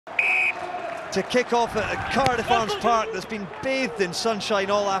to kick off at Cardiff Arms Park that's been bathed in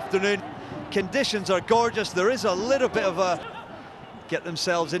sunshine all afternoon. Conditions are gorgeous. There is a little bit of a get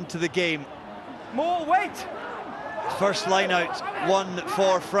themselves into the game. More weight. First line out, one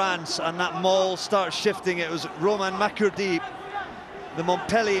for France, and that maul starts shifting. It was Romain Macourdi, the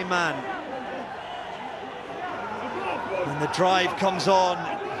Montpellier man. And the drive comes on.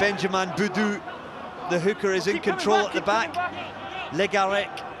 Benjamin Boudou, the hooker, is in control at the back. Legarec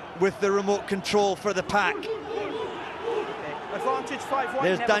with the remote control for the pack. Advantage 5-1.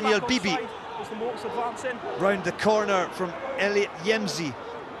 There's Daniel Bibi. Round the corner from Elliot Yemzi.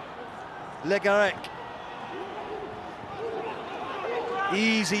 Legarec.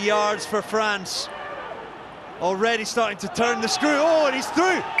 Easy yards for France. Already starting to turn the screw. Oh, and he's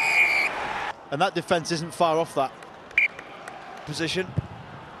through. And that defence isn't far off that Position.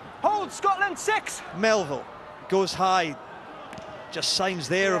 Hold Scotland 6. Melville goes high. Just signs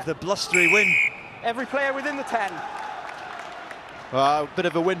there of the blustery wind. Every player within the 10. A bit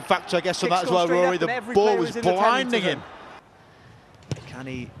of a wind factor, I guess, on that as well, Rory. The ball was blinding him. Can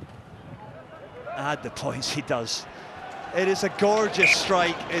he add the points? He does. It is a gorgeous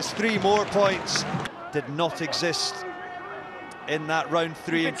strike. It's 3 more points. Did not exist in that round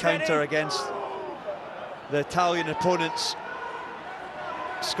 3 encounter against the Italian opponents.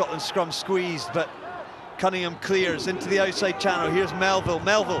 Scotland scrum squeezed, but Cunningham clears into the outside channel. Here's Melville.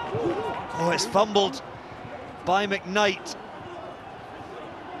 Melville. Oh, it's fumbled by McKnight.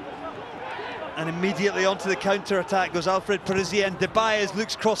 And immediately onto the counter-attack goes Alfred Parisien. De Baez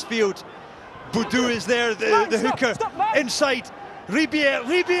looks cross-field. Boudou is there, the hooker, inside. Ribier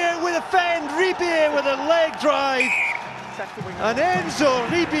with a fend. Ribier with a leg drive. And Enzo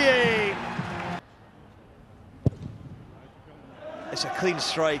Ribier. It's a clean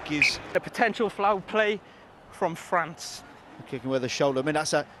strike. He's a potential foul play from France. Kicking with the shoulder. I mean,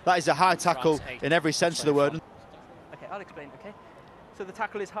 that is a high tackle in every sense of the word. Okay, I'll explain. Okay, so the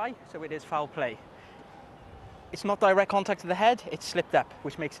tackle is high, so it is foul play. It's not direct contact to the head, it's slipped up,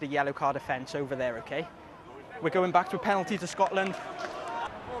 which makes it a yellow card offence over there, okay? We're going back to a penalty to Scotland.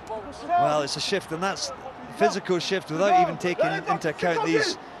 Well, it's a shift, and that's physical shift without even taking into account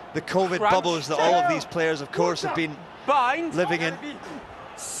the COVID bubbles that all of these players, of course, have been living in.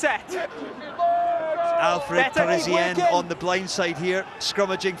 Set. Alfred Parisien on the blind side here,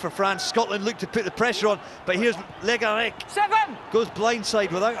 scrummaging for France. Scotland look to put the pressure on, but here's Legarec. 7. Goes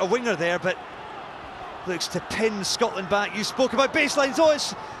blindside without a winger there, but looks to pin Scotland back. You spoke about baselines. Oh,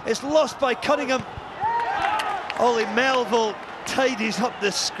 it's lost by Cunningham. Ollie Melville tidies up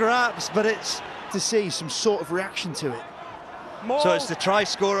the scraps, but it's to see some sort of reaction to it. So it's the try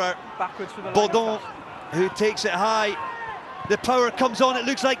scorer, Pendant, who takes it high. The power comes on. It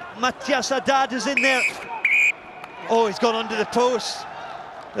looks like Mathias Haddad is in there. Oh, he's gone under the post.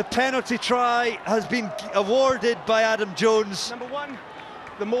 The penalty try has been awarded by Adam Jones. Number 1.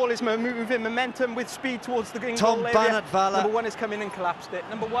 The maul is moving momentum with speed towards the goal Tom area. Banat-Vala. Number 1 has come in and collapsed it.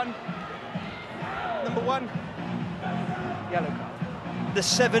 Number 1. Yellow card. The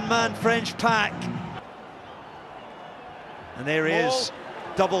 7-man French pack. And there he is,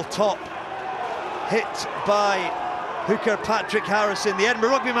 double top. Hit by hooker Patrick Harrison. The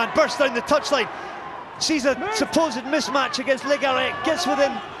Edinburgh rugby man bursts down the touchline. Sees a supposed mismatch against Legarec. Gets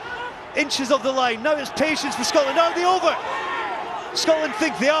within inches of the line. Now it's patience for Scotland. Are they over? Scotland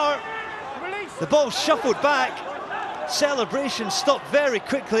think they are. The ball shuffled back. Celebration stopped very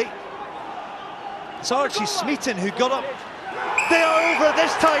quickly. It's Archie Smeaton who got up. They are over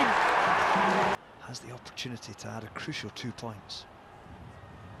this time. Has the opportunity to add a crucial 2 points.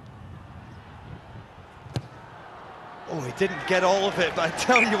 Oh, he didn't get all of it, but I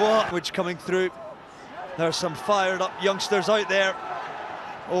tell you what, which coming through. There are some fired up youngsters out there.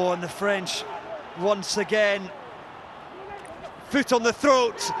 Oh, and the French once again. Foot on the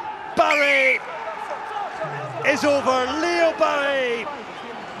throat. Barry is over. Leo Barry,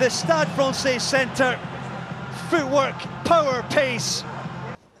 the Stade Francais centre. Footwork, power, pace.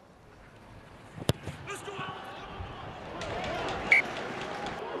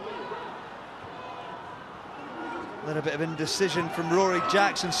 A little bit of indecision from Rory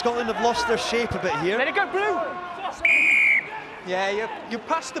Jackson. Scotland have lost their shape a bit here. Let it go, Blue! Yeah, you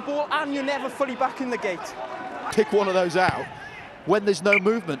pass the ball and you're never fully back in the gate. Pick one of those out when there's no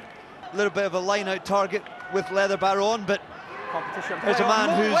movement. A little bit of a line-out target with Leatherbarrow on, but there's a man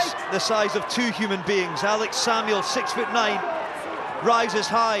who's the size of 2 human beings. Alex Samuel, 6'9", rises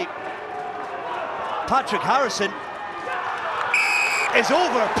high. Patrick Harrison is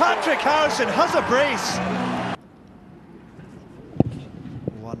over. Patrick Harrison has a brace.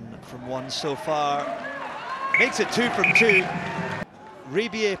 1 from 1 so far. Makes it 2 from 2.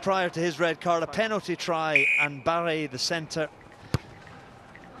 Ribier prior to his red card, a penalty try, and Barre the centre.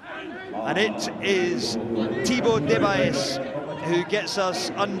 And it is Thibaut Debaes who gets us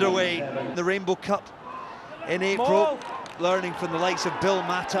underway. The Rainbow Cup in April, learning from the likes of Bill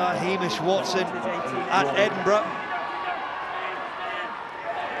Mata, Hamish Watson at Edinburgh.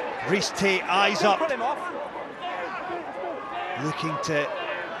 Rhys Tate, eyes up, looking to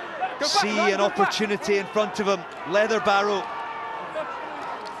see an opportunity in front of him. Leather Barrow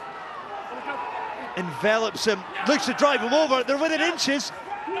envelops him, looks to drive him over. They're within inches.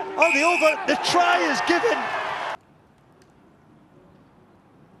 Are they over? The try is given.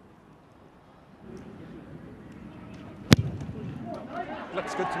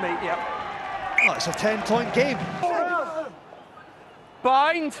 Looks good to me, yeah. Oh, it's a 10-point game.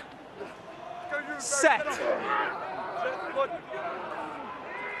 Bind. Set.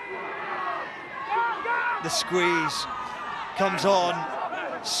 The squeeze comes on.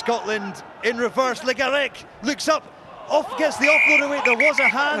 Scotland in reverse. Legarec looks up, off gets the offload away. There was a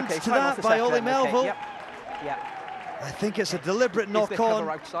hand to that by Ollie Melville. Yep. Yeah. I think it's a deliberate knock Is the on.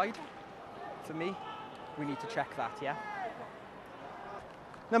 cover outside? For me, we need to check that, yeah.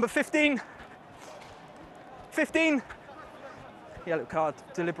 Number 15. 15. Yellow card,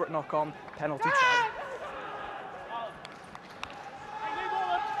 deliberate knock on, penalty try.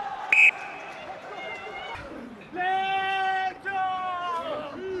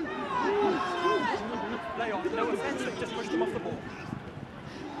 No offence, they've just pushed him off the ball.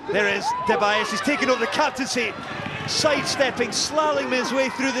 There is Debaes, he's taken over the captaincy, sidestepping, slaloming his way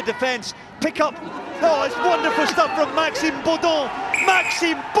through the defence. Pick up, oh, it's wonderful stuff from Maxime Baudon.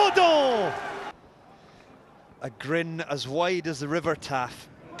 Maxime Baudon! A grin as wide as the River Taff.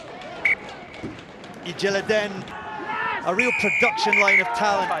 Ijeladen, a real production line of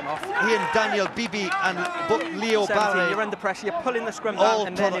talent. He and Daniel Bibi and Leo Barre. You're under pressure, you're pulling the scrum all down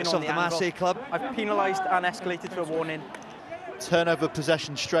and products then in of on the Massey Club. I've penalised and escalated to a warning. Turnover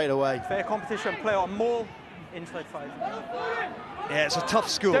possession straight away. Fair competition, play on maul, inside 5. Yeah, it's a tough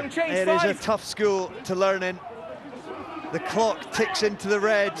school. Don't chase it is a 5. tough school to learn in. The clock ticks into the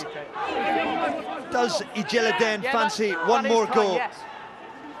red. Does Ijeladen fancy one more goal? Yes.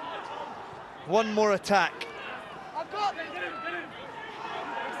 One more attack.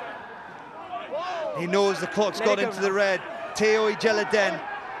 He knows the clock's got into the red. Théo Ijeladen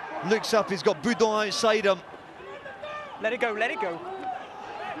looks up, he's got Boudon outside him. Let it go, let it go.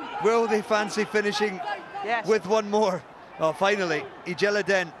 Will they fancy finishing with one more? Oh, finally,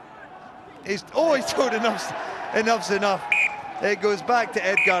 Ijeladen. He's told enough's enough. It goes back to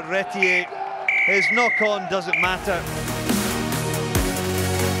Edgar Retier. His knock-on doesn't matter.